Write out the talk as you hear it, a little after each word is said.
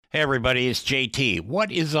Hey everybody, it's JT.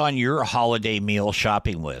 What is on your holiday meal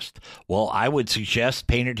shopping list? Well, I would suggest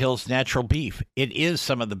Painted Hills Natural Beef. It is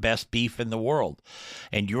some of the best beef in the world,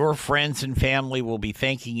 and your friends and family will be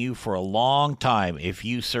thanking you for a long time if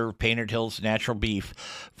you serve Painted Hills Natural Beef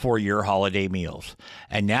for your holiday meals.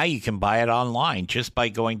 And now you can buy it online just by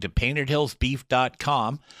going to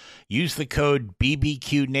paintedhillsbeef.com. Use the code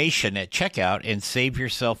BBQNation at checkout and save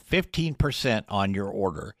yourself 15% on your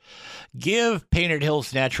order. Give Painted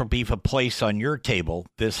Hills Natural Beef a place on your table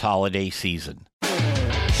this holiday season.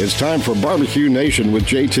 It's time for Barbecue Nation with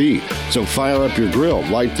JT. So fire up your grill,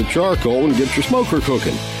 light the charcoal, and get your smoker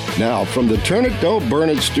cooking. Now, from the Turn It, Don't Burn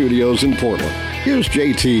It studios in Portland, here's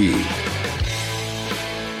JT.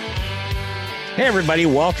 Hey, everybody.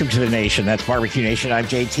 Welcome to the Nation. That's Barbecue Nation. I'm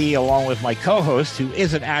JT, along with my co-host, who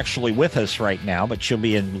isn't actually with us right now, but she'll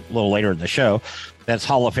be in a little later in the show. That's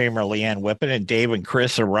Hall of Famer Leanne Whippen, and Dave and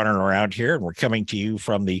Chris are running around here, and we're coming to you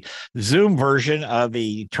from the Zoom version of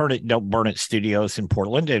the Turn It, Don't Burn It studios in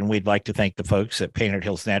Portland, and we'd like to thank the folks at Painted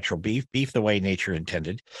Hills Natural Beef, beef the way nature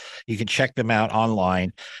intended. You can check them out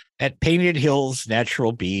online at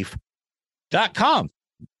paintedhillsnaturalbeef.com.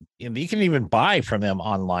 You can even buy from them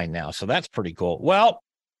online now, so that's pretty cool. Well,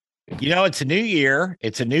 it's a new year.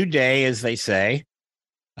 It's a new day, as they say.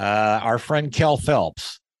 Our friend Kel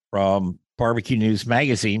Phelps from Barbecue News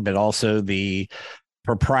Magazine, but also the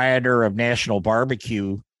proprietor of National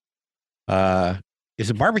Barbecue.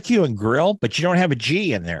 Is it Barbecue and Grill? But you don't have a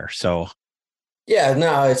G in there, so. Yeah,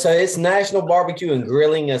 no, it's National Barbecue and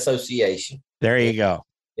Grilling Association. There you go.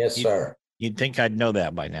 Yes, sir. You'd think I'd know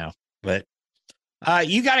that by now, but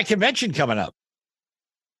you got a convention coming up.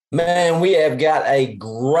 Man, we have got a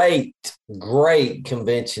great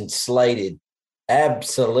convention slated.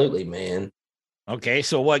 Absolutely, man. Okay,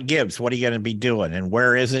 so what gives? What are you going to be doing? And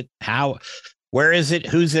where is it? Where is it?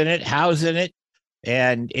 Who's in it? How's in it?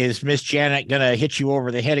 And is Miss Janet going to hit you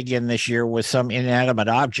over the head again this year with some inanimate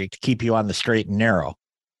object to keep you on the straight and narrow?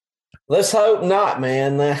 Let's hope not,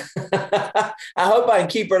 man. I hope I can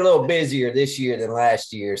keep her a little busier this year than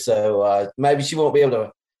last year. So maybe she won't be able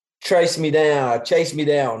to chase me down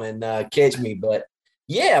and catch me. But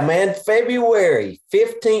yeah, man, February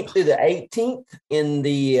 15th through the 18th in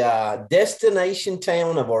the destination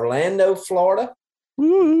town of Orlando, Florida.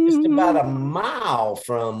 Just about a mile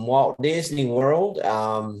from Walt Disney World.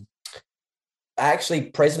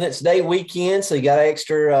 Actually, President's Day weekend, so you got an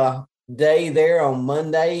extra day there on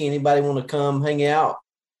Monday. Anybody want to come hang out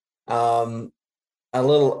a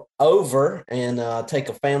little over and take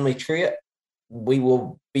a family trip? We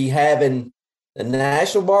will be having the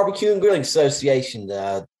National Barbecue and Grilling Association.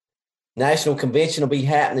 The National Convention will be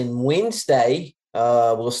happening Wednesday.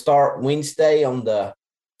 We'll start Wednesday on the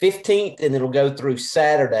 15th, and it'll go through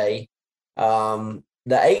Saturday, the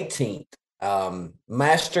 18th.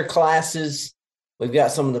 Master classes. We've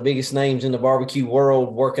got some of the biggest names in the barbecue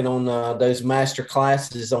world working on those master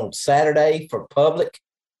classes on Saturday for public.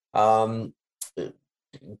 Been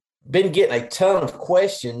getting a ton of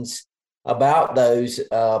questions about those.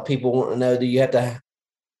 People want to know, do you have to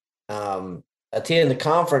attend the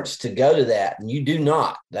conference to go to that? And you do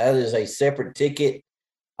not. That is a separate ticket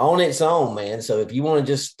on its own, man. So if you want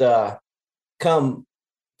to just come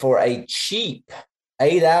for a cheap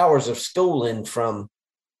 8 hours of schooling from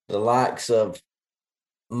the likes of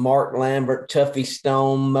Mark Lambert, Tuffy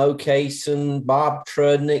Stone, Mo Cason, Bob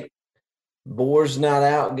Trudnick, Boar's Not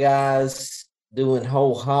Out guys doing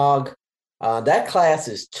whole hog. That class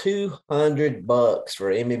is $200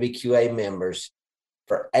 for MEBQA members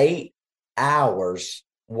for 8 hours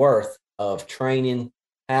worth of training.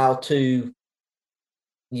 How to,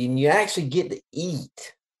 you actually get to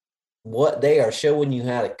eat what they are showing you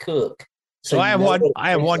how to cook. So I have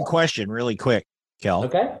one question really quick, Kel.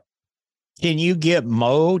 Okay. Can you get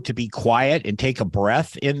Mo to be quiet and take a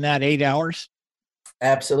breath in that 8 hours?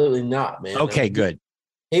 Absolutely not, man. Okay, good.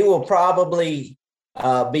 He will probably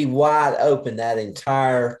be wide open that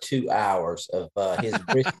entire 2 hours of his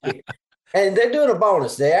brisket. And they're doing a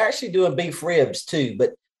bonus. They're actually doing beef ribs too.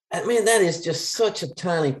 But, man, that is just such a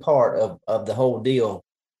tiny part of the whole deal.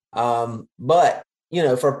 But,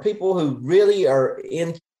 for people who really are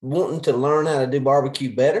wanting to learn how to do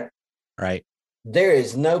barbecue better, right? There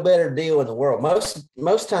is no better deal in the world.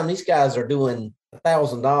 Most time these guys are doing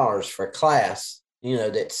 $1,000 for a class,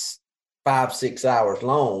 that's 5-6 hours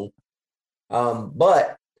long.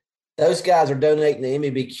 But those guys are donating to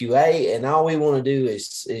MEBQA, and all we want to do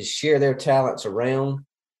is share their talents around.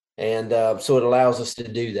 And so it allows us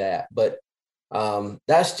to do that. But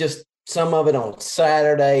that's just some of it on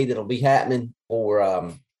Saturday that'll be happening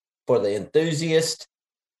for the enthusiast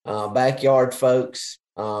backyard folks.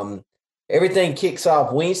 everything kicks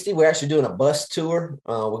off Wednesday. We're actually doing a bus tour.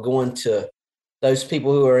 We're going to those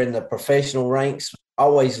people who are in the professional ranks.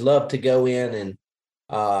 Always love to go in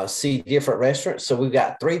and see different restaurants. So we've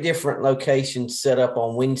got 3 different locations set up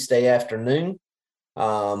on Wednesday afternoon.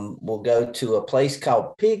 We'll go to a place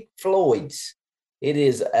called Pig Floyd's. It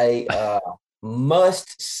is a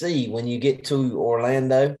must see when you get to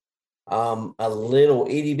Orlando. A little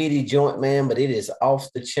itty bitty joint, man, but it is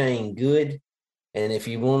off the chain good. And if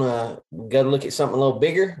you want to go look at something a little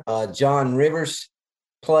bigger, John Rivers'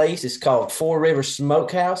 place is called Four Rivers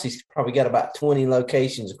Smokehouse. He's probably got about 20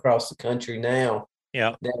 locations across the country now.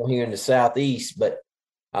 Yeah, down here in the Southeast. But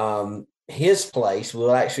his place,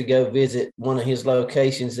 we'll actually go visit one of his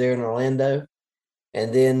locations there in Orlando.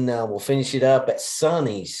 And then we'll finish it up at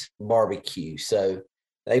Sonny's Barbecue. So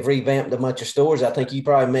they've revamped a bunch of stores. I think you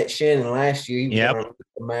probably met Shannon last year. You were on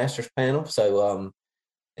the Masters panel. So,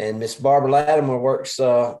 and Miss Barbara Latimer works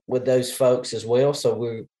with those folks as well. So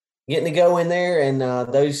we're getting to go in there, and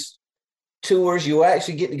those tours, you'll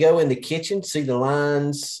actually get to go in the kitchen, see the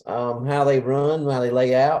lines, how they run, how they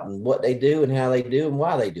lay out, and what they do, and how they do, and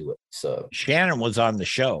why they do it. So Shannon was on the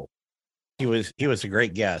show. He was a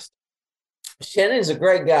great guest. Shannon's a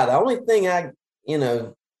great guy. The only thing I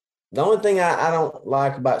don't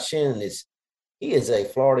like about Shannon is he is a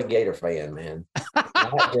Florida Gator fan, man.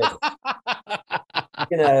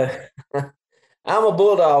 You know, I'm a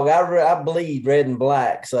Bulldog. I bleed red and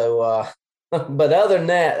black. So, but other than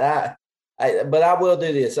that, but I will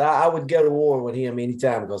do this. I would go to war with him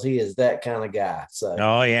anytime because he is that kind of guy. So,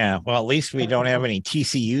 oh yeah. Well, at least we don't have any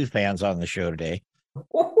TCU fans on the show today.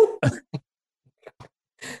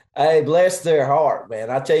 Hey, bless their heart, man.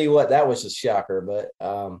 I tell you what, that was a shocker.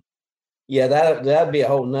 But yeah, that'd be a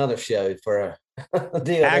whole nother show for a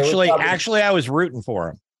deal. Actually, I was rooting for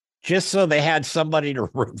him just so they had somebody to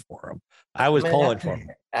root for him. I was pulling for him.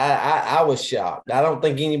 I was shocked. I don't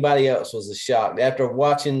think anybody else was as shocked after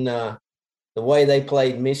watching the way they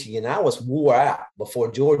played Michigan. I was wore out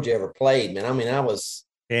before Georgia ever played, man. I mean, I was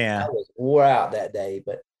wore out that day.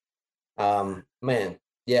 But man,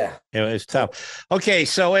 yeah, it was tough. Okay,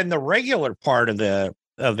 so in the regular part of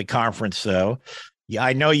the conference, though,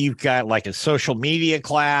 I know you've got like a social media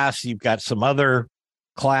class. You've got some other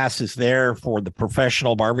classes there for the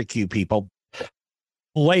professional barbecue people.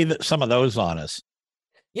 Lay some of those on us.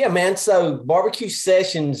 Yeah, man. So barbecue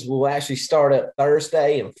sessions will actually start up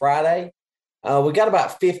Thursday and Friday. We got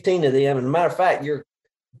about 15 of them. And as a matter of fact, your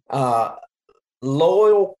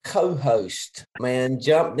loyal co-host, man,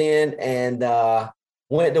 jumped in and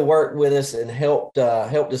went to work with us and helped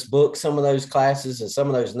us book some of those classes and some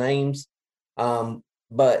of those names.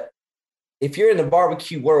 But if you're in the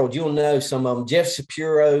barbecue world, you'll know some of them. Jeff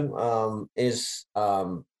Shapiro is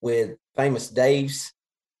with Famous Dave's.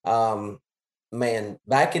 Man,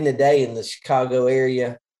 back in the day in the Chicago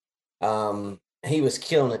area, he was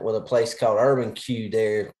killing it with a place called Urban Q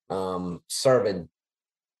there, serving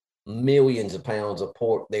millions of pounds of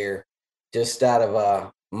pork there just out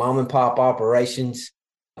of mom and pop operations.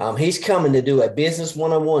 He's coming to do a business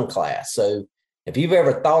 101 class. So if you've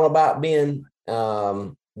ever thought about being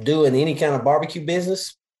doing any kind of barbecue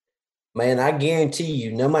business, man, I guarantee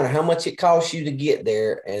you, no matter how much it costs you to get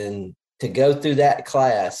there and to go through that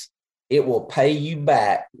class, it will pay you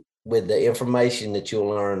back with the information that you'll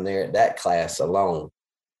learn there at that class alone.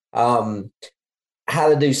 How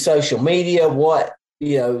to do social media,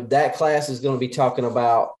 that class is going to be talking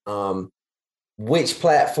about which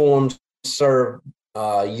platforms serve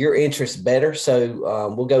your interests better.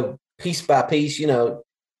 So we'll go piece by piece.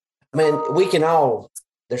 Man, we can all,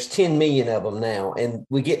 there's 10 million of them now, and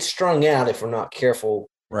we get strung out if we're not careful.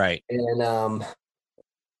 Right. And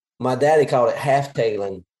my daddy called it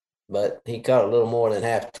half-tailing, but he caught a little more than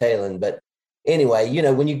half-tailing. But anyway,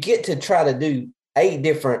 when you get to try to do 8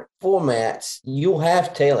 different formats, you'll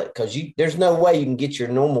half-tail it because there's no way you can get your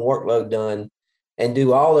normal workload done and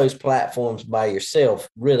do all those platforms by yourself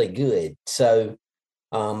really good. So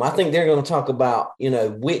I think they're going to talk about,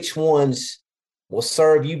 which ones will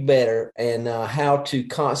serve you better and how to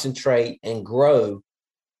concentrate and grow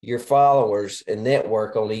your followers and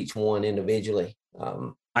network on each one individually.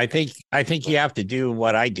 I think you have to do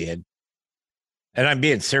what I did. And I'm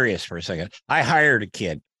being serious for a second. I hired a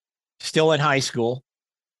kid still in high school,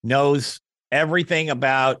 knows everything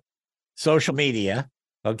about social media.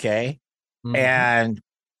 Okay. Mm-hmm. And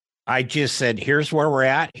I just said, here's where we're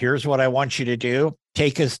at. Here's what I want you to do.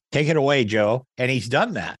 Take it away, Joe. And he's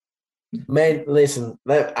done that. Man, listen,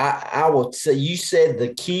 I will say, you said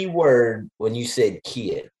the key word when you said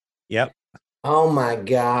kid. Yep. Oh my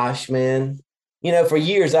gosh, man. For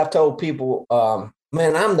years I've told people,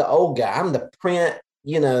 man, I'm the old guy. I'm the print,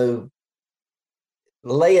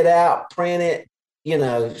 lay it out, print it,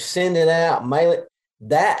 send it out, mail it.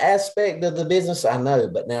 That aspect of the business, I know.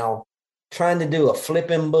 But now trying to do a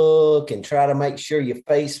flipping book and try to make sure your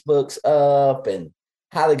Facebook's up and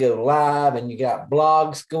how to go live and you got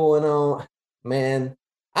blogs going on, man,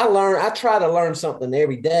 I try to learn something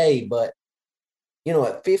every day, but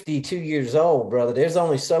at 52 years old, brother, there's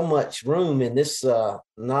only so much room in this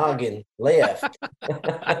noggin left. We've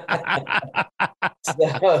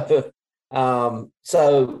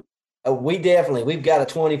got a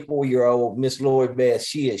 24-year-old Miss Lori Beth.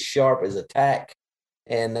 She is sharp as a tack,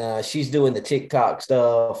 and she's doing the TikTok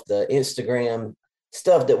stuff, the Instagram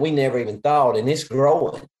stuff that we never even thought, and it's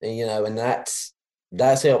growing, and that's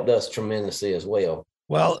helped us tremendously as well.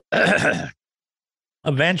 Well,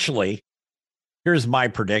 eventually, here's my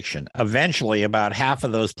prediction. Eventually, about half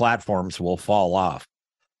of those platforms will fall off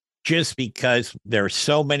just because there's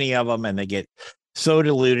so many of them and they get so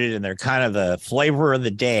diluted and they're kind of the flavor of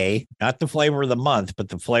the day, not the flavor of the month, but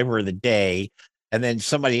the flavor of the day. And then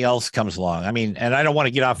somebody else comes along. I mean, and I don't want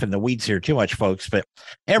to get off in the weeds here too much, folks, but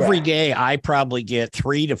every day I probably get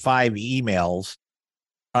 3 to 5 emails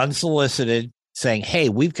unsolicited saying, hey,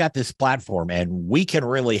 we've got this platform and we can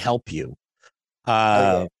really help you.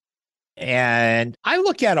 And I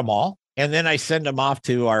look at them all and then I send them off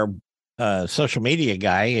to our social media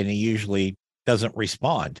guy, and he usually doesn't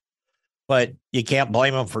respond. But you can't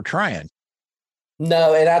blame him for trying.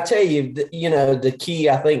 No, and I tell you, the key,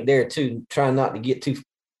 I think there too, trying not to get too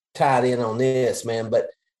tied in on this, man. But,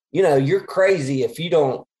 you're crazy if you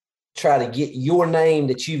don't try to get your name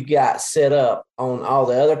that you've got set up on all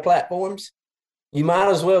the other platforms. You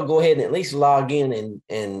might as well go ahead and at least log in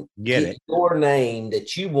and get your name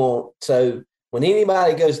that you want. So when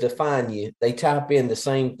anybody goes to find you, they type in the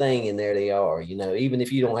same thing and there they are, even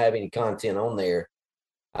if you don't have any content on there.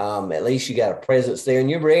 At least you got a presence there and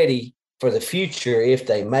you're ready for the future if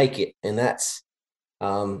they make it. And that's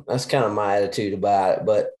kind of my attitude about it.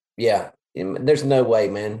 But yeah, there's no way,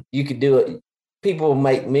 man. You could do it. People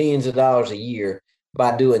make millions of dollars a year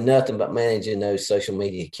by doing nothing but managing those social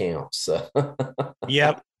media accounts. So.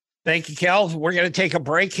 Yep. Thank you, Kel. We're going to take a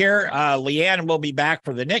break here. Leanne will be back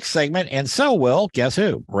for the next segment. And so will, guess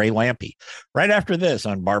who? Ray Lampe. Right after this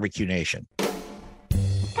on Barbecue Nation.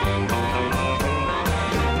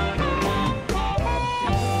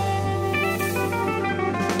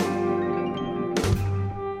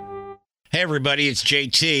 Hey, everybody, it's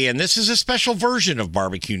JT, and this is a special version of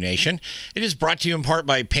Barbecue Nation. It is brought to you in part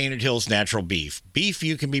by Painted Hills Natural Beef. Beef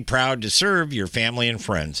you can be proud to serve your family and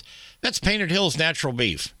friends. That's Painted Hills Natural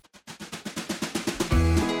Beef.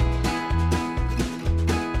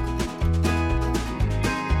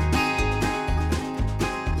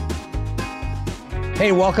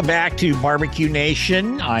 Hey, welcome back to Barbecue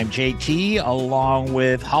Nation. I'm JT, along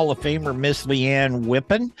with Hall of Famer Miss Leanne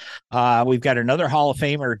Whippen. We've got another Hall of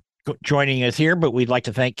Famer joining us here, but we'd like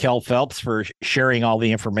to thank Kel Phelps for sharing all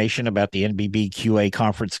the information about the NBB QA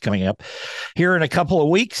conference coming up here in a couple of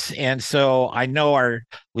weeks. And so I know our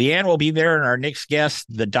Leanne will be there, and our next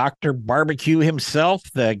guest, the Dr. Barbecue himself,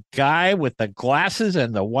 the guy with the glasses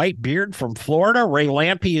and the white beard from Florida, Ray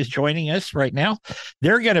Lampe, is joining us right now.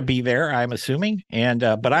 They're going to be there, I'm assuming, and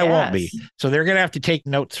but I won't be. So they're going to have to take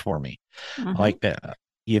notes for me like that.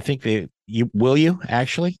 You think will you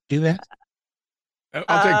actually do that?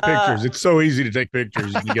 I'll take pictures. It's so easy to take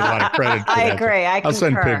pictures. You get a lot of credit for that. I agree. I'll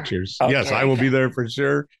send pictures. Okay. Yes, I will be there for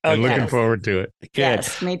sure. And looking forward to it. Good.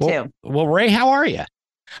 Yes, me too. Well, Ray, how are you?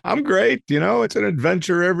 I'm great. It's an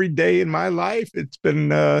adventure every day in my life. It's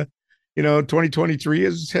been, 2023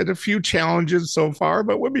 has had a few challenges so far,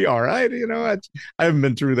 but we'll be all right. I haven't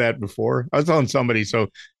been through that before. I was telling somebody, so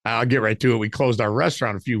I'll get right to it. We closed our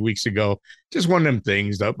restaurant a few weeks ago. Just one of them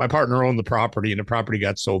things that my partner owned the property, and the property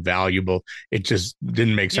got so valuable, it just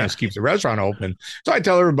didn't make sense to keep the restaurant open. So I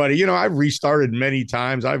tell everybody, I've restarted many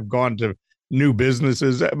times. I've gone to new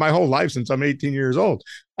businesses my whole life since I'm 18 years old.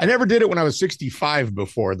 I never did it when I was 65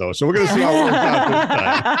 before, though. So we're going to see how it works out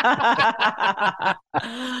this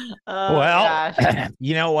time. Well,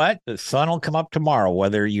 you know what? The sun will come up tomorrow,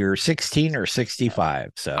 whether you're 16 or 65.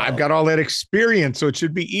 So I've got all that experience, so it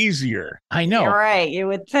should be easier. I know. You're right. You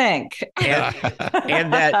would think.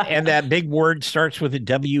 And that big word starts with a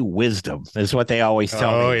W, wisdom, is what they always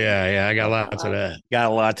tell me. Oh, yeah. I got lots of that.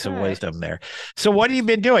 Got lots of wisdom there. So what have you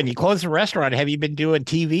been doing? You closed the restaurant. Have you been doing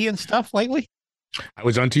TV and stuff lately? I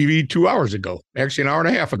was on TV 2 hours ago, actually an hour and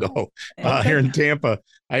a half ago, here in Tampa.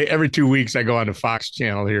 Every 2 weeks I go on the Fox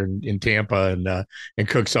channel here in Tampa and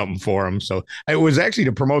cook something for them. So it was actually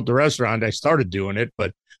to promote the restaurant. I started doing it,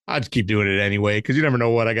 but I just keep doing it anyway because you never know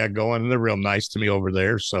what I got going. And they're real nice to me over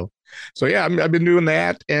there. So yeah, I've been doing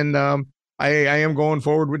that, and I am going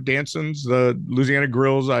forward with Danson's, the Louisiana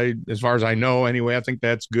Grills. As far as I know, anyway, I think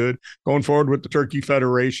that's good. Going forward with the Turkey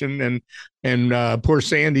Federation, and poor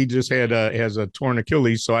Sandy just has a torn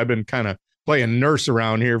Achilles, so I've been kind of playing nurse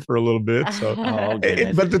around here for a little bit. So,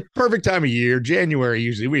 but the perfect time of year, January,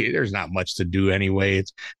 usually there's not much to do anyway.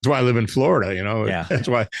 That's why I live in Florida, Yeah. That's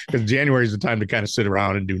why, because January is the time to kind of sit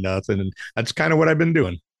around and do nothing. And that's kind of what I've been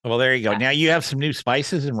doing. Well, there you go. Now you have some new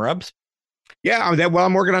spices and rubs. Yeah,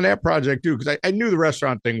 I'm working on that project too, because I knew the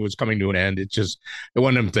restaurant thing was coming to an end. It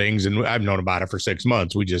one of them things, and I've known about it for 6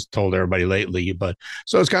 months. We just told everybody lately, but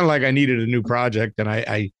so it's kind of like I needed a new project, and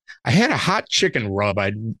I had a hot chicken rub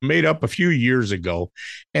I'd made up a few years ago,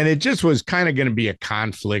 and it just was kind of going to be a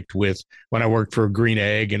conflict with when I worked for Green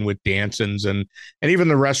Egg and with Danson's and even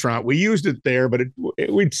the restaurant. We used it there, but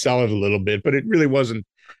we'd sell it a little bit, but it really wasn't.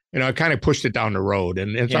 I kind of pushed it down the road,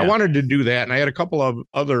 and so I wanted to do that. And I had a couple of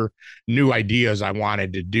other new ideas I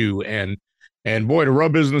wanted to do. And boy, the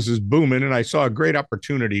rub business is booming, and I saw a great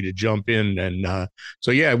opportunity to jump in. And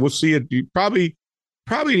so, yeah, we'll see it probably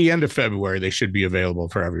the end of February. They should be available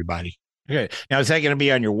for everybody. Okay. Now, is that going to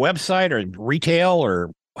be on your website or retail,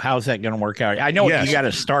 or how's that going to work out? I know you got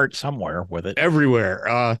to start somewhere with it.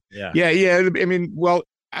 Everywhere. Yeah. I mean, well,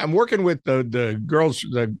 I'm working with the girls,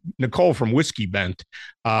 the Nicole from Whiskey Bent,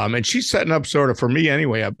 and she's setting up sort of, for me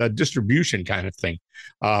anyway, a distribution kind of thing.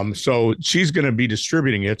 So she's going to be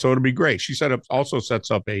distributing it, so it'll be great. She also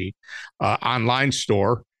sets up a online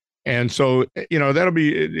store, and so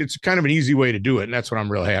it's kind of an easy way to do it, and that's what I'm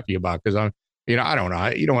real happy about, because I don't know,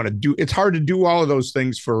 you don't want to do. It's hard to do all of those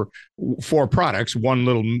things for products, one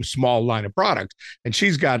little small line of products, and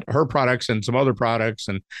she's got her products and some other products,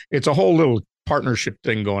 and it's a whole little partnership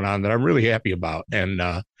thing going on that I'm really happy about, and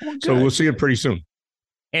so we'll see it pretty soon.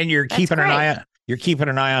 And you're keeping an eye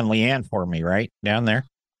on Leanne for me, right down there.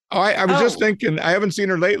 Oh, I was just thinking, I haven't seen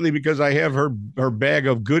her lately because I have her bag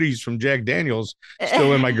of goodies from Jack Daniels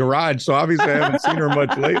still in my garage, so obviously I haven't seen her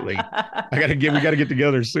much lately. We got to get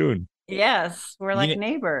together soon. Yes, we're like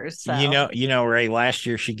neighbors. So. Ray, last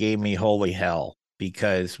year she gave me holy hell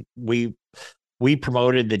because we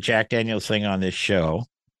promoted the Jack Daniels thing on this show.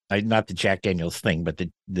 Not the Jack Daniels thing, but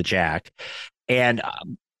the Jack. And a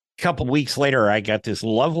couple weeks later, I got this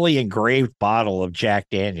lovely engraved bottle of Jack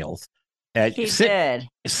Daniels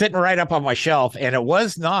sitting right up on my shelf. And it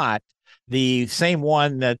was not the same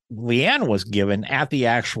one that Leanne was given at the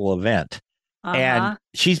actual event. And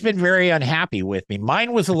she's been very unhappy with me.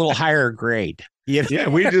 Mine was a little higher grade. Yeah,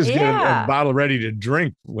 we just get a bottle ready to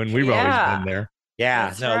drink when we've always been there. Yeah,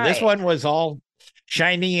 that's right. This one was all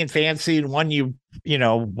shiny and fancy, and one you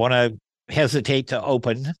want to hesitate to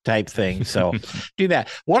open type thing. So do that.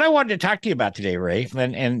 What I wanted to talk to you about today, Ray,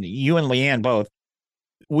 and you and Leanne both,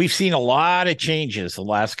 we've seen a lot of changes the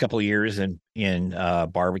last couple of years in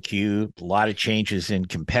barbecue, a lot of changes in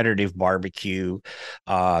competitive barbecue.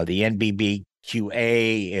 The NBBQA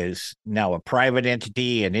is now a private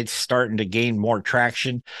entity, and it's starting to gain more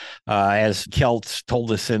traction, as Kelts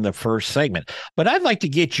told us in the first segment. But I'd like to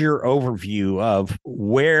get your overview of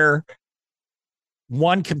where,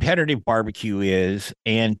 one, competitive barbecue is,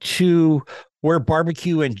 and two, where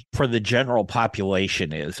barbecue for the general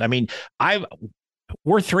population is. I mean,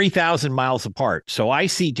 we're 3,000 miles apart, so I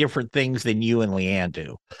see different things than you and Leanne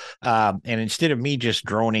do. And instead of me just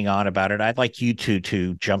droning on about it, I'd like you two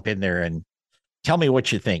to jump in there and tell me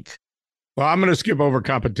what you think. Well, I'm going to skip over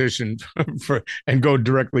competition and go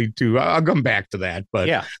directly to, I'll come back to that.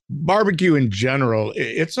 But barbecue in general,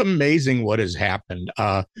 it's amazing what has happened.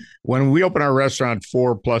 When we opened our restaurant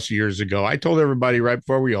 4+ years ago, I told everybody right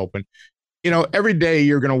before we opened, every day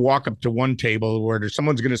you're going to walk up to one table where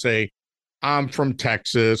someone's going to say, I'm from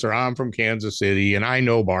Texas or I'm from Kansas City and I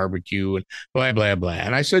know barbecue and blah, blah, blah.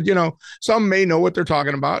 And I said, some may know what they're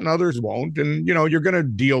talking about and others won't. And, you're going to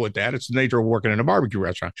deal with that. It's the nature of working in a barbecue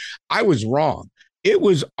restaurant. I was wrong. It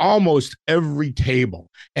was almost every table,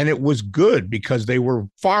 and it was good because they were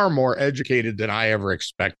far more educated than I ever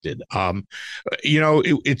expected.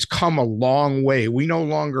 It's come a long way. We no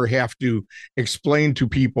longer have to explain to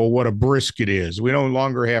people what a brisket is. We no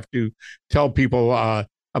longer have to tell people,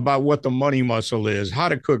 about what the money muscle is, how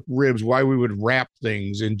to cook ribs, why we would wrap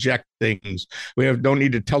things, inject things. Don't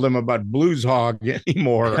need to tell them about Blues Hog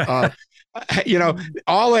anymore.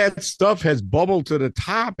 All that stuff has bubbled to the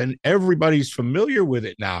top, and everybody's familiar with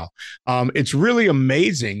it now. It's really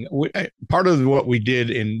amazing. Part of what we did,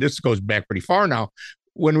 and this goes back pretty far now,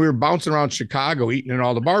 when we were bouncing around Chicago, eating in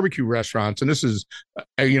all the barbecue restaurants, and this is,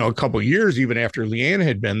 a couple of years even after Leanne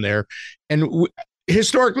had been there, and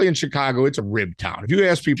historically in Chicago, it's a rib town. If you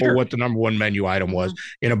ask people what the number one menu item was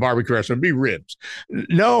in a barbecue restaurant, it'd be ribs.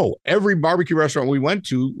 No, every barbecue restaurant we went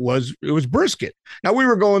to was brisket. Now we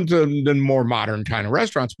were going to the more modern kind of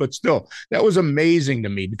restaurants, but still, that was amazing to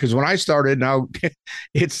me because when I started, now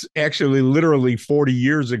it's actually literally 40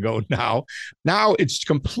 years ago now. Now it's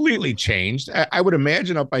completely changed. I would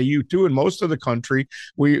imagine up by you too, in most of the country,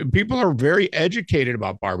 people are very educated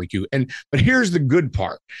about barbecue. But here's the good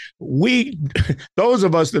part: those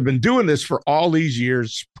of us that have been doing this for all these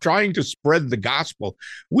years, trying to spread the gospel,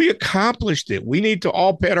 we accomplished it. We need to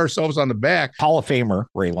all pat ourselves on the back. Hall of Famer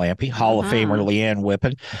Ray Lampe, Hall of Famer Leanne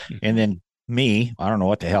Whippen, and then me. I don't know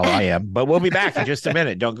what the hell I am, but we'll be back in just a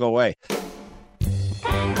minute. Don't go away.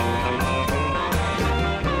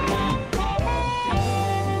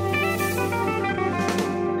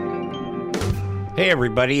 Hey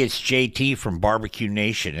everybody, it's JT from Barbecue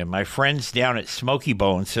Nation, and my friends down at Smoky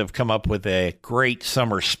Bones have come up with a great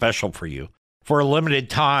summer special for you. For a limited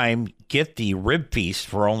time, get the Rib Feast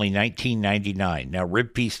for only $19.99. Now,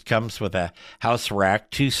 Rib Feast comes with a house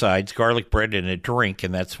rack, 2 sides, garlic bread, and a drink,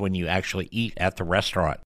 and that's when you actually eat at the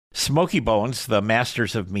restaurant. Smoky Bones, the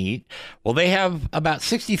masters of meat, well, they have about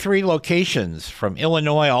 63 locations from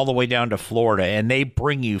Illinois all the way down to Florida, and they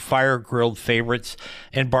bring you fire-grilled favorites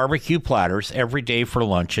and barbecue platters every day for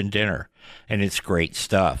lunch and dinner. And it's great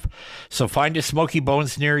stuff. So find a Smoky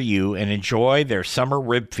Bones near you and enjoy their Summer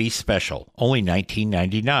Rib Feast special, only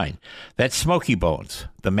 $19.99. That's Smoky Bones,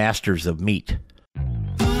 the masters of meat.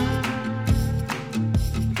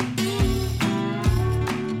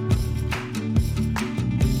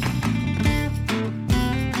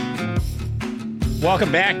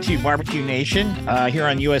 Welcome back to Barbecue Nation here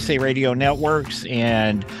on USA Radio Networks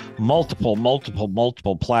and multiple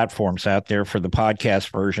platforms out there for the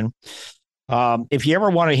podcast version. If you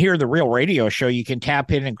ever want to hear the real radio show, you can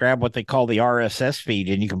tap in and grab what they call the RSS feed,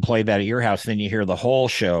 and you can play that at your house. Then you hear the whole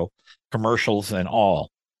show, commercials and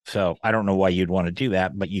all. So I don't know why you'd want to do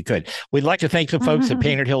that, but you could. We'd like to thank the folks at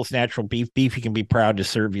Painted Hills Natural Beef. Beef you can be proud to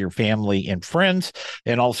serve your family and friends,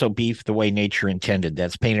 and also beef the way nature intended.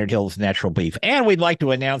 That's Painted Hills Natural Beef. And we'd like to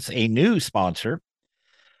announce a new sponsor.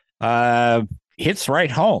 Hits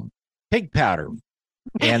right home, Pig Powder.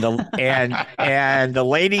 And the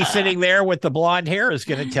lady sitting there with the blonde hair is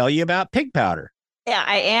going to tell you about Pig Powder. Yeah,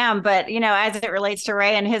 I am. But, as it relates to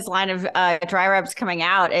Ray and his line of dry rubs coming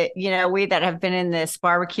out, we that have been in this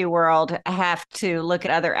barbecue world have to look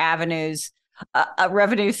at other avenues,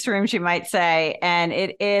 revenue streams, you might say. And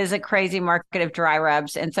it is a crazy market of dry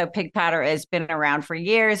rubs. And so Pig Powder has been around for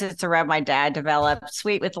years. It's a rub my dad developed,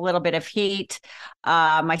 sweet with a little bit of heat.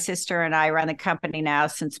 My sister and I run the company now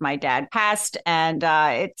since my dad passed. And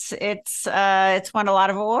it's won a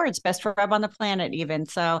lot of awards, best rub on the planet even.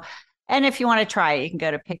 So, and if you want to try it, you can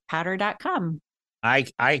go to pigpowder.com. I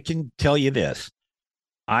can tell you this.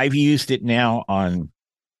 I've used it now on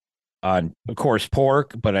of course,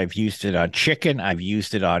 pork, but I've used it on chicken. I've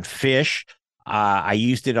used it on fish. I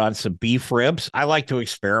used it on some beef ribs. I like to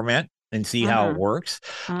experiment and see how it works.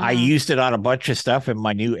 I used it on a bunch of stuff in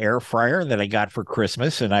my new air fryer that I got for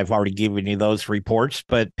Christmas, and I've already given you those reports,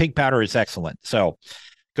 but Pig Powder is excellent. So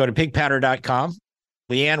go to pigpowder.com.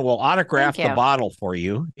 Leanne will autograph the bottle for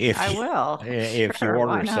you if you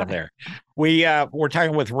order some there. We're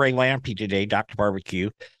talking with Ray Lampe today, Dr. Barbecue,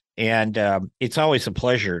 and it's always a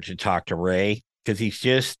pleasure to talk to Ray because he's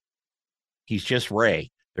just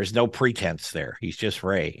Ray. There's no pretense there. He's just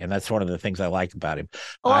Ray, and that's one of the things I like about him.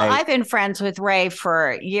 Well, I've been friends with Ray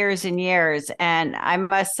for years and years, and I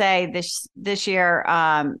must say this year,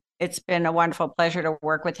 it's been a wonderful pleasure to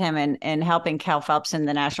work with him in helping Cal Phelps in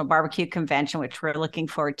the National Barbecue Convention, which we're looking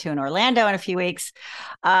forward to in Orlando in a few weeks.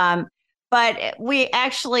 But we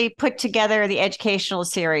actually put together the educational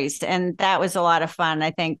series, and that was a lot of fun,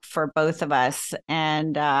 I think, for both of us.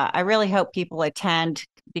 And I really hope people attend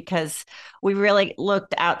because we really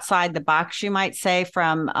looked outside the box, you might say,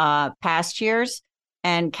 from past years.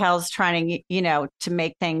 And Cal's trying to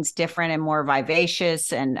make things different and more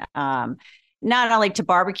vivacious and not only to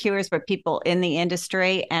barbecuers, but people in the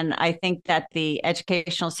industry. And I think that the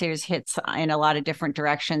educational series hits in a lot of different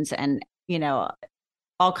directions and,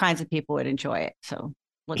 all kinds of people would enjoy it. So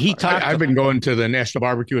I've been going to the National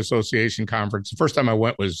Barbecue Association conference. The first time I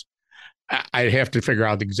went was, I'd have to figure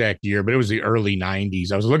out the exact year, but it was the early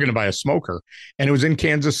 90s. I was looking to buy a smoker and it was in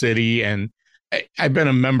Kansas City. And I've been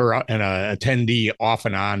a member and an attendee off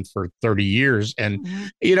and on for 30 years. And,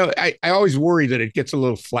 I always worry that it gets a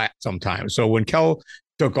little flat sometimes. So when Kel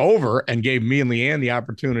took over and gave me and Leanne the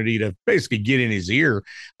opportunity to basically get in his ear,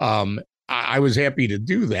 I was happy to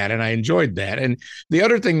do that, and I enjoyed that. And the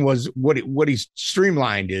other thing was what he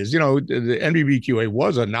streamlined is, the NBBQA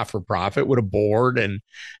was a not for profit with a board,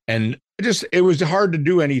 and just it was hard to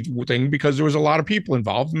do anything because there was a lot of people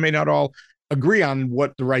involved and may not all agree on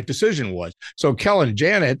what the right decision was. So Kel and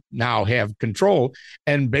Janet now have control.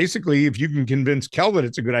 And basically, if you can convince Kel that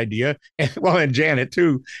it's a good idea, and Janet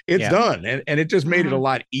too, it's done. And it just made it a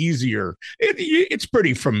lot easier. It's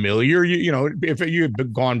pretty familiar. If you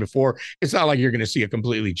had gone before, it's not like you're going to see a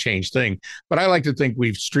completely changed thing. But I like to think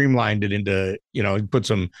we've streamlined it into, put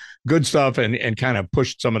some good stuff and kind of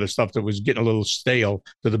pushed some of the stuff that was getting a little stale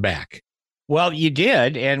to the back. Well, you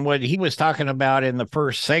did. And what he was talking about in the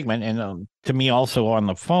first segment, and to me also on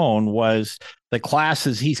the phone, was the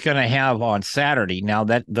classes he's going to have on Saturday. Now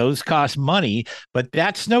that those cost money, but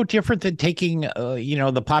that's no different than taking,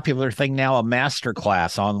 the popular thing now, a master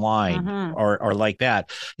class online or like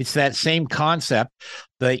that. It's that same concept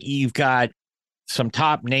that you've got some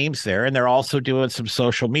top names there, and they're also doing some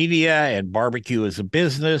social media and barbecue as a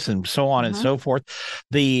business and so on and so forth.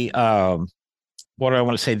 What do I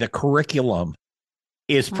want to say? The curriculum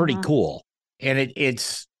is pretty cool. And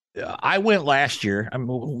it's, I went last year.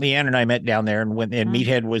 Leanne and I met down there, and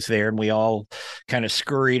Meathead was there, and we all kind of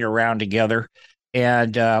scurried around together.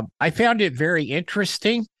 And I found it very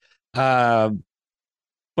interesting. But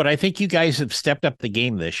I think you guys have stepped up the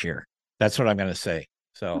game this year. That's what I'm going to say.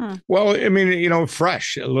 So, well, I mean,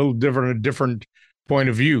 fresh, a little different, a different point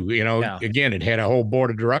of view. Again, it had a whole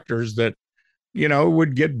board of directors that,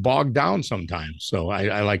 would get bogged down sometimes. So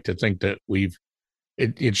I like to think that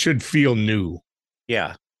it should feel new.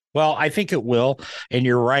 Yeah. Well, I think it will. And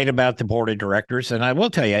you're right about the board of directors. And I will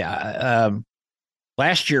tell you,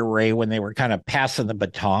 last year, Ray, when they were kind of passing the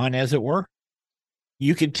baton, as it were,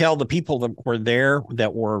 you could tell the people that were there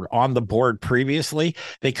that were on the board previously,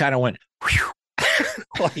 they kind of went, whew.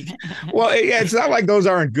 Well, it's not like those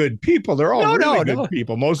aren't good people. They're all good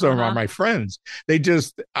people. Most of them are my friends. They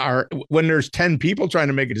just are. When there's 10 people trying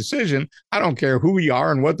to make a decision, I don't care who we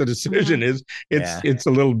are and what the decision is. It's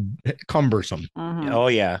a little cumbersome. Oh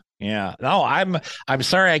yeah. No, I'm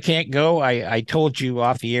sorry I can't go. I told you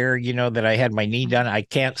off the air, that I had my knee done. I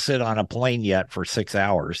can't sit on a plane yet for 6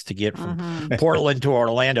 hours to get from Portland to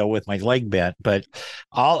Orlando with my leg bent, but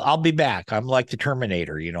I'll be back. I'm like the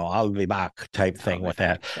Terminator, I'll be back type thing with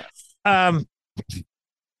that.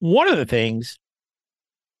 One of the things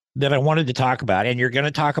that I wanted to talk about, and you're going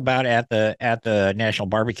to talk about at the National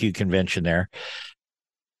Barbecue Convention there,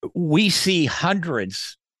 we see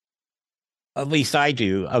hundreds, at least I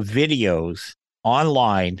do, of videos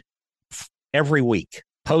online every week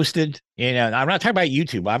posted. I'm not talking about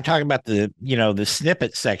YouTube. I'm talking about the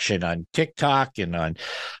snippet section on TikTok and on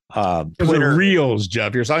Twitter. Reels,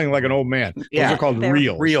 Jeff. You're sounding like an old man. Those are called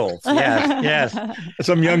reels. Reels. Yes.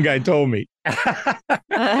 Some young guy told me.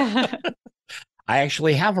 I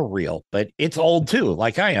actually have a reel, but it's old too,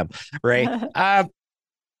 like I am, right?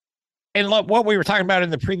 And what we were talking about in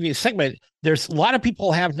the previous segment, there's a lot of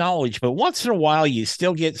people have knowledge, but once in a while you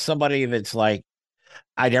still get somebody that's like,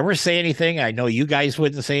 I never say anything. I know you guys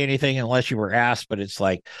wouldn't say anything unless you were asked, but it's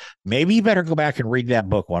like, maybe you better go back and read that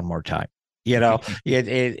book one more time.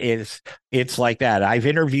 It's like that. I've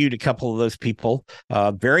interviewed a couple of those people,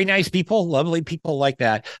 very nice people, lovely people like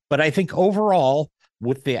that. But I think overall,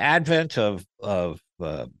 with the advent of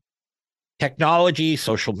technology,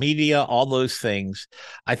 social media, all those things,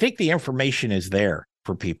 I think the information is there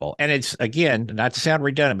for people. And it's, again, not to sound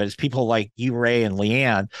redundant, but it's people like you, Ray, and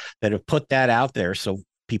Leanne that have put that out there so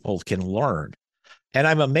people can learn. And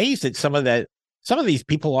I'm amazed at some of these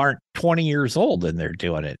people aren't 20 years old and they're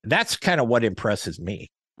doing it. That's kind of what impresses me.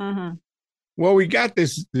 Well, we got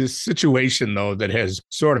this situation, though, that has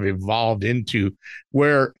sort of evolved into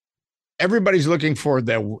where everybody's looking for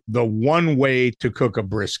the one way to cook a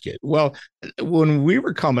brisket. Well, when we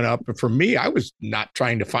were coming up, for me, I was not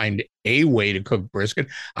trying to find a way to cook brisket.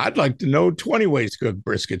 I'd like to know 20 ways to cook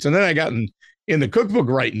briskets. And then I got in the cookbook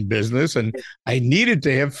writing business, and I needed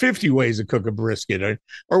to have 50 ways to cook a brisket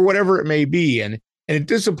or whatever it may be. And it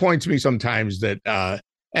disappoints me sometimes that,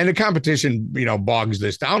 and the competition, bogs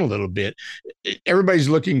this down a little bit. Everybody's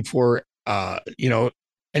looking for,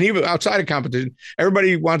 and even outside of competition,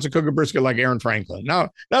 everybody wants to cook a brisket like Aaron Franklin.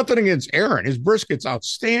 Now, nothing against Aaron. His brisket's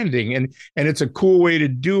outstanding, and it's a cool way to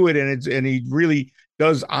do it, and he really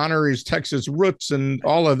does honor his Texas roots and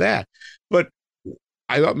all of that. But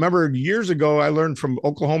I remember years ago, I learned from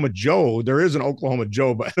Oklahoma Joe. There is an Oklahoma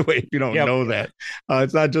Joe, by the way, if you don't know that.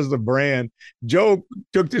 It's not just a brand. Joe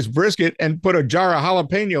took this brisket and put a jar of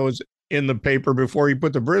jalapenos in the paper before you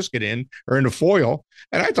put the brisket in or in the foil.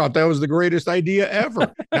 And I thought that was the greatest idea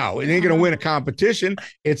ever. Now, it ain't going to win a competition.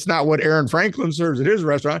 It's not what Aaron Franklin serves at his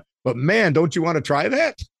restaurant, but man, don't you want to try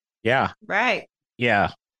that? Yeah. Right.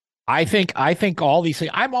 Yeah. I think all these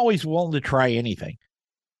things, I'm always willing to try anything.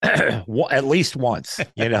 At least once,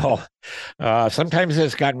 sometimes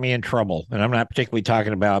it's gotten me in trouble, and I'm not particularly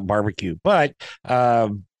talking about barbecue, but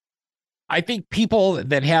I think people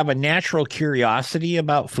that have a natural curiosity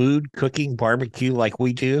about food, cooking, barbecue like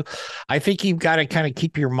we do, I think you've got to kind of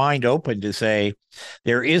keep your mind open to say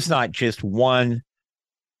there is not just one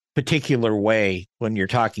particular way when you're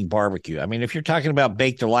talking barbecue. I mean, if you're talking about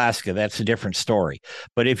baked Alaska, that's a different story.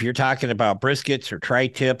 But if you're talking about briskets or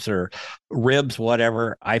tri-tips or ribs,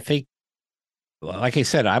 whatever, I think, like I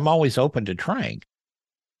said, I'm always open to trying.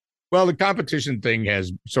 Well, the competition thing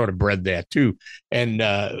has sort of bred that too. And,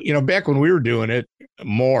 back when we were doing it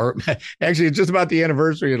more, actually, it's just about the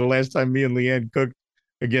anniversary of the last time me and Leanne cooked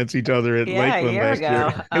against each other at Lakeland last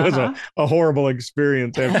year. It was a horrible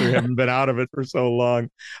experience after having been out of it for so long.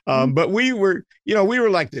 But we were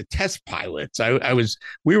like the test pilots.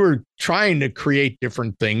 We were trying to create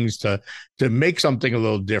different things to make something a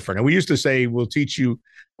little different. And we used to say, I'll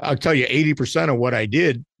tell you 80% of what I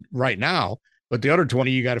did right now, but the other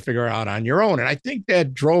 20 you got to figure out on your own. And I think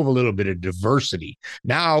that drove a little bit of diversity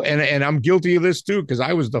now. And I'm guilty of this too, because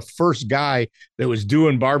I was the first guy that was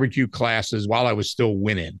doing barbecue classes while I was still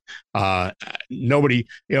winning. Nobody,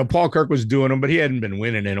 Paul Kirk was doing them, but he hadn't been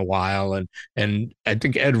winning in a while. And I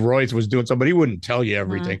think Ed Royce was doing some, but he wouldn't tell you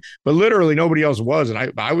everything. But literally nobody else was. And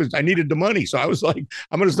I needed the money. So I was like,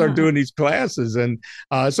 I'm going to start doing these classes. And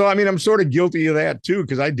so, I mean, I'm sort of guilty of that too,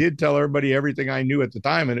 because I did tell everybody everything I knew at the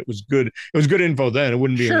time. And it was good. It was good info then. It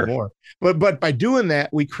wouldn't be anymore. But by doing that,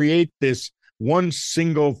 we create this one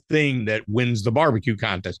single thing that wins the barbecue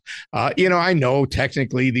contest. I know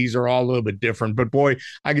technically these are all a little bit different, but boy,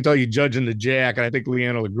 I can tell you, judging the Jack, and I think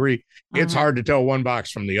Leanne will agree, it's hard to tell one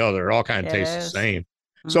box from the other. It all kind of tastes the same.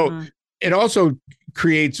 So it also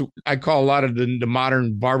creates, I call a lot of the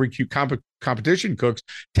modern barbecue competition cooks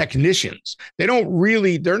technicians. They're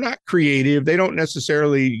not creative. They don't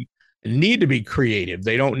necessarily need to be creative.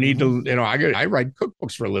 They don't need to, I write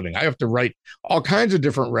cookbooks for a living. I have to write all kinds of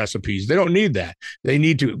different recipes. They don't need that. They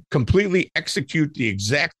need to completely execute the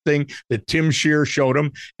exact thing that Tim Shear showed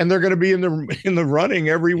them, and they're going to be in the running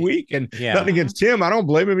every week. And nothing against Tim. I don't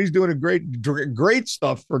blame him. He's doing a great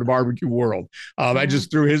stuff for the barbecue world. I just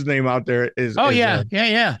threw his name out there as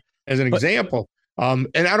an example. And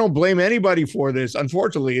I don't blame anybody for this.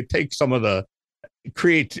 Unfortunately, it takes some of the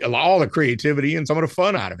all the creativity and some of the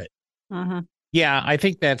fun out of it. Yeah, I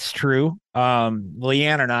think that's true.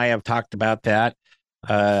 Leanne and I have talked about that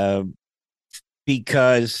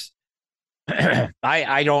because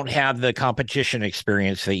I don't have the competition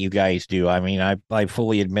experience that you guys do. I mean, I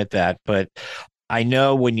fully admit that, but I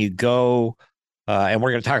know when you go, and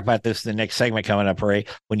we're going to talk about this in the next segment coming up, Ray,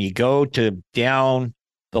 when you go to down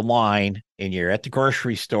the line and you're at the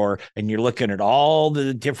grocery store and you're looking at all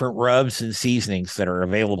the different rubs and seasonings that are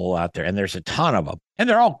available out there, and there's a ton of them, and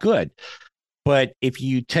they're all good. But if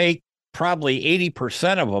you take probably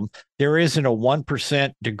 80% of them, there isn't a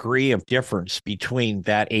 1% degree of difference between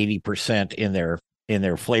that 80% in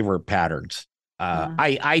their flavor patterns.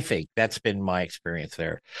 I think that's been my experience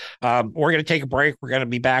there. We're going to take a break. We're going to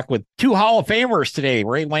be back with two Hall of Famers today,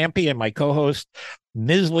 Ray Lampe and my co-host,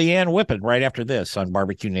 Ms. Leanne Whippen, right after this on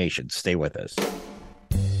Barbecue Nation. Stay with us.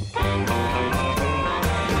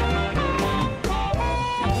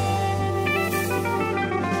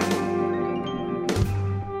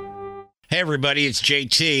 Hey everybody, it's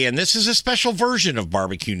JT, and this is a special version of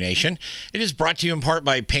Barbecue Nation. It is brought to you in part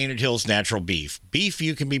by Painted Hills Natural Beef. Beef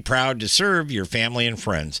you can be proud to serve your family and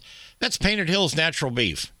friends. That's Painted Hills Natural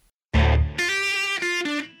Beef.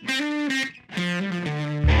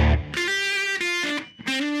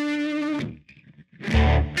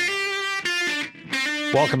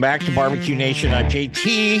 Welcome back to Barbecue Nation. I'm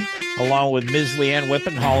JT, along with Ms. Leanne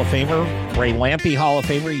Whippen, Hall of Famer, Ray Lampe, Hall of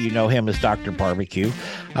Famer. You know him as Dr. Barbecue.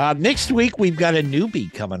 Next week, we've got a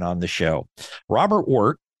newbie coming on the show, Robert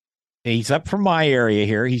Wirt. He's up from my area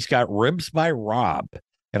here. He's got Ribs by Rob.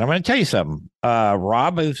 And I'm going to tell you something.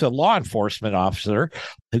 Rob is a law enforcement officer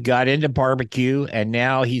who got into barbecue, and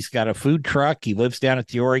now he's got a food truck. He lives down at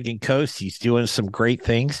the Oregon coast. He's doing some great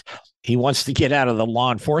things. He wants to get out of the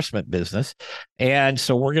law enforcement business. And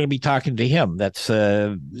so we're going to be talking to him. That's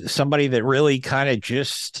somebody that really kind of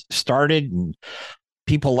just started, and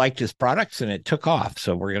people liked his products and it took off.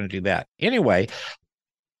 So we're going to do that. Anyway,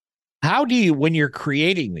 how do you, when you're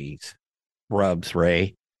creating these rubs,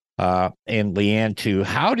 Ray, and Leanne too,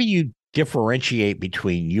 how do you differentiate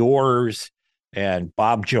between yours and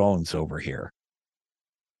Bob Jones over here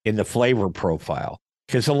in the flavor profile?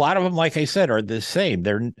 Because a lot of them, like I said, are the same.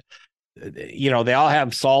 They're, they all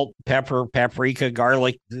have salt, pepper, paprika,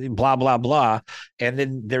 garlic, blah, blah, blah. And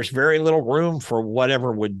then there's very little room for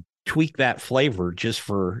whatever would tweak that flavor just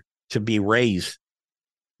to be raised.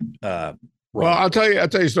 Well, I'll tell you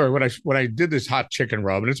a story. When I did this hot chicken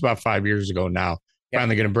rub, and it's about 5 years ago now,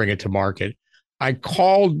 finally going to bring it to market. I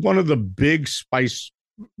called one of the big spice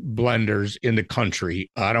blenders in the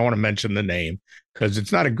country. I don't want to mention the name because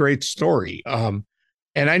it's not a great story.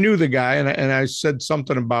 And I knew the guy, and I said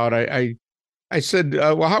something about I said,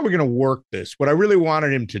 well, how are we going to work this? What I really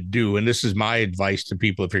wanted him to do, and this is my advice to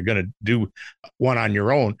people if you're going to do one on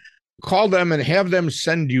your own, call them and have them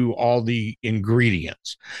send you all the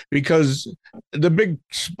ingredients, because the big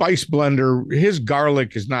spice blender, his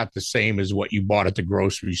garlic is not the same as what you bought at the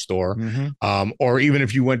grocery store. Or even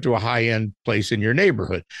if you went to a high-end place in your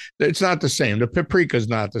neighborhood, it's not the same. The paprika is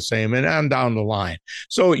not the same, and on down the line.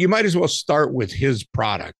 So you might as well start with his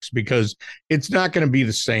products, because it's not going to be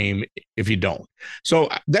the same if you don't. So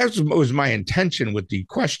that was my intention with the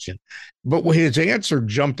question. But when his answer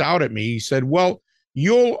jumped out at me, he said, well,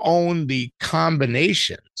 you'll own the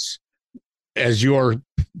combinations as your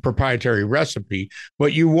proprietary recipe,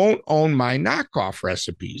 but you won't own my knockoff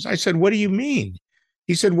recipes. I said, what do you mean?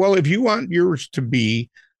 He said, well, if you want yours to be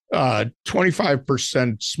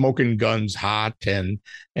 25% Smoking Guns hot and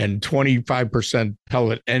 25%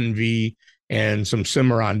 pellet envy and some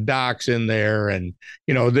Cimarron Docks in there, and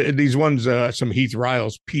these ones, some Heath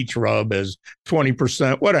Riles peach rub as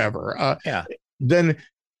 20%, whatever. Then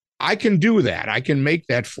I can do that. I can make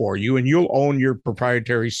that for you, and you'll own your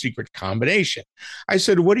proprietary secret combination. I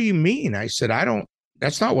said, what do you mean? I said,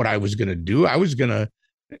 that's not what I was going to do. I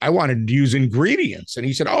wanted to use ingredients. And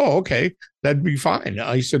he said, oh, okay, that'd be fine.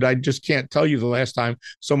 I said, I just can't tell you the last time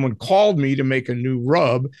someone called me to make a new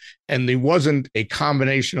rub and there wasn't a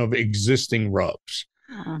combination of existing rubs.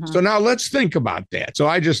 So now let's think about that. So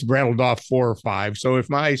I just rattled off 4 or 5. So if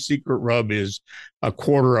my secret rub is a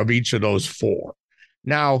quarter of each of those 4,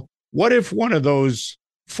 now, what if one of those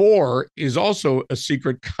 4 is also a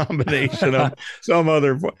secret combination of some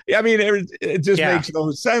other? I mean, it just makes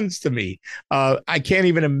no sense to me. I can't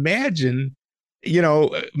even imagine,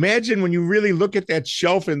 imagine when you really look at that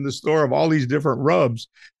shelf in the store of all these different rubs,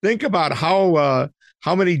 think about how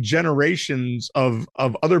many generations of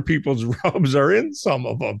other people's rubs are in some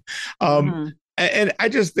of them. And I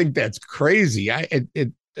just think that's crazy.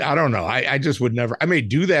 I don't know. I just would never. I may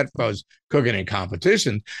do that if I was cooking in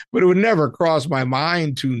competition, but it would never cross my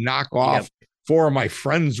mind to knock off 4 of my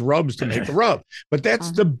friends' rubs to make a rub. But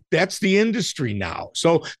that's the industry now.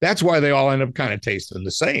 So that's why they all end up kind of tasting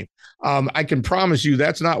the same. I can promise you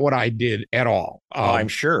that's not what I did at all. I'm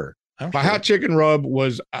sure. My hot chicken rub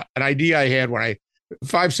was an idea I had when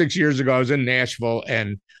 5-6 years ago, I was in Nashville,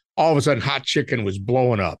 and all of a sudden hot chicken was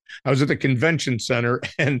blowing up. I was at the convention center,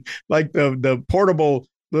 and like the portable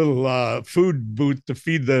little food booth to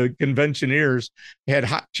feed the conventioneers had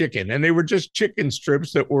hot chicken, and they were just chicken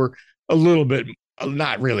strips that were a little bit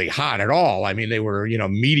not really hot at all. I mean, they were,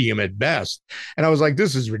 medium at best. And I was like,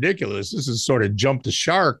 this is ridiculous. This is sort of jump the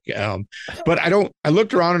shark. But I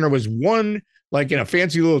looked around, and there was one, like in a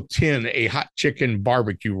fancy little tin, a hot chicken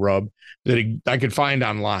barbecue rub that I could find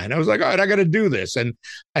online. I was like, all right, I got to do this. And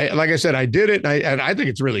like I said, I did it, and I think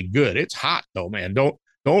it's really good. It's hot though, man. Don't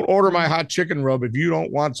order my hot chicken rub if you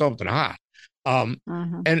don't want something hot. And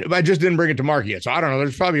I just didn't bring it to market yet. So I don't know.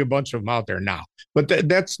 There's probably a bunch of them out there now. But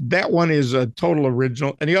that one is a total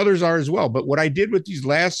original, and the others are as well. But what I did with these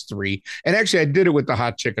last 3, and actually I did it with the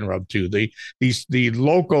hot chicken rub too. The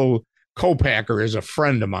local co-packer is a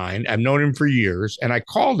friend of mine. I've known him for years, and I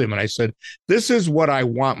called him and I said, this is what I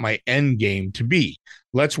want my end game to be.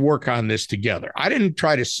 Let's work on this together. I didn't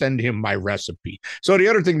try to send him my recipe. So the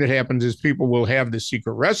other thing that happens is people will have the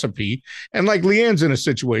secret recipe. And like Leanne's in a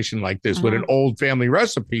situation like this with an old family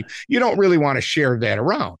recipe, you don't really want to share that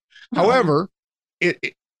around. However,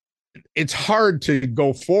 it's hard to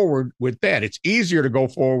go forward with that. It's easier to go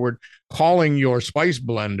forward calling your spice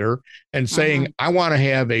blender and saying, I want to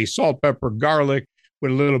have a salt, pepper, garlic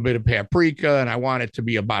with a little bit of paprika, and I want it to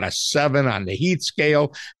be about a 7 on the heat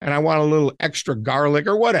scale, and I want a little extra garlic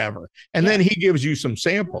or whatever. And then he gives you some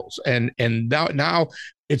samples, and now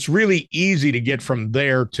it's really easy to get from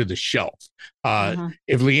there to the shelf.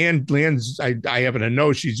 If Leanne's, I happen to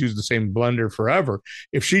know she's used the same blender forever.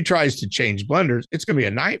 If she tries to change blenders, it's going to be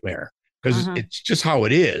a nightmare because it's just how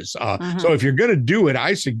it is. So if you're going to do it,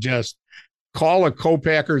 I suggest call a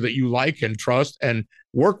co-packer that you like and trust and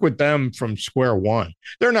work with them from square one.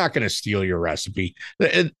 They're not going to steal your recipe.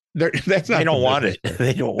 That's not. They don't want it.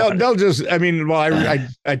 They don't want They'll just. I mean, well,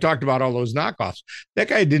 I talked about all those knockoffs. That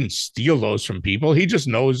guy didn't steal those from people. He just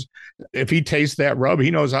knows if he tastes that rub,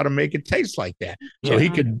 he knows how to make it taste like that. So he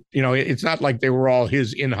could, it's not like they were all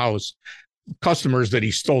his in-house customers that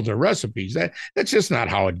he stole their recipes. That's just not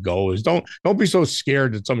how it goes. Don't be so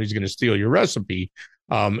scared that somebody's going to steal your recipe.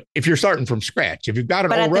 If you're starting from scratch, if you've got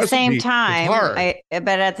an old recipe, it's hard.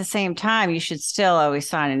 But at the same time, you should still always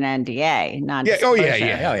sign an NDA.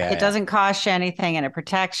 Yeah. It doesn't cost you anything, and it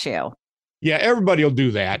protects you. Yeah, everybody will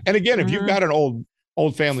do that. And again, if you've got an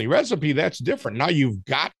old family recipe, that's different. Now you've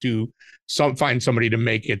got to find somebody to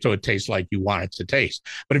make it so it tastes like you want it to taste.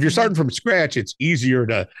 But if you're starting from scratch, it's easier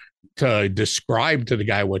to describe to the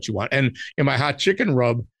guy what you want. And in my hot chicken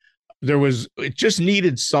rub, it just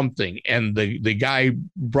needed something. And the guy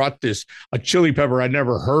brought a chili pepper I'd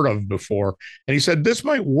never heard of before. And he said, this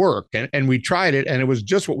might work. And we tried it, and it was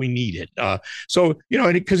just what we needed. So,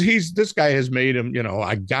 because this guy has made him,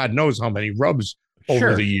 God knows how many rubs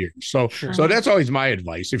over the years. So that's always my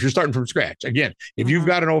advice. If you're starting from scratch, again, if you've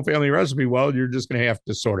got an old family recipe, well, you're just going to have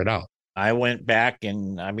to sort it out. I went back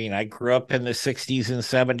and I grew up in the 60s and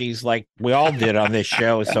 70s like we all did on this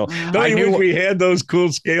show. So I knew we had those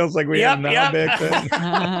cool scales like we have now back then.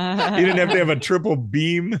 You didn't have to have a triple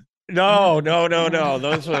beam. No.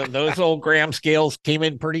 Those old Graham scales came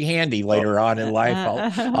in pretty handy later on in life.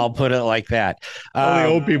 I'll put it like that. All the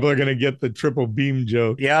old people are going to get the triple beam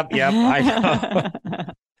joke. Yep. I know.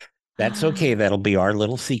 That's okay. That'll be our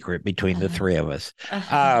little secret between the three of us.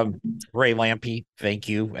 Ray Lampe, thank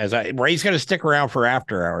you. Ray's going to stick around for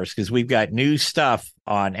After Hours because we've got new stuff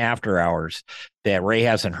on After Hours that Ray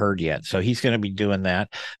hasn't heard yet. So he's going to be doing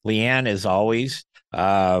that. Leanne, as always,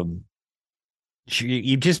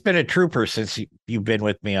 you've just been a trooper since you've been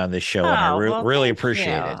with me on this show, and I really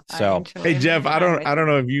appreciate it. So, hey, Jeff, I don't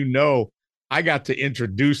know if you know, I got to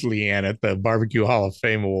introduce Leanne at the Barbecue Hall of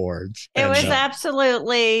Fame Awards. It was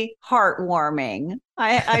absolutely heartwarming.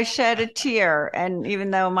 I shed a tear, and even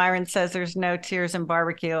though Myron says there's no tears in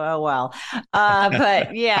barbecue, oh well.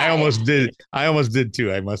 But yeah, I almost did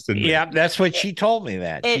too. I must admit. Yeah, that's what she told me.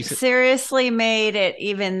 That it seriously made it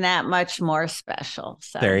even that much more special.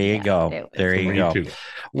 So there you go. There you go.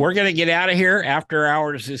 We're gonna get out of here. After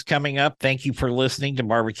Hours is coming up. Thank you for listening to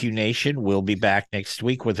Barbecue Nation. We'll be back next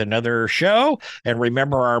week with another show. And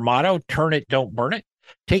remember our motto: turn it, don't burn it.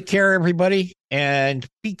 Take care, everybody, and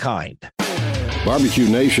be kind. Barbecue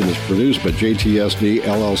Nation is produced by JTSD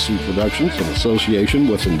LLC Productions in association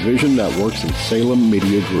with Envision Networks and Salem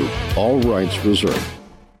Media Group. All rights reserved.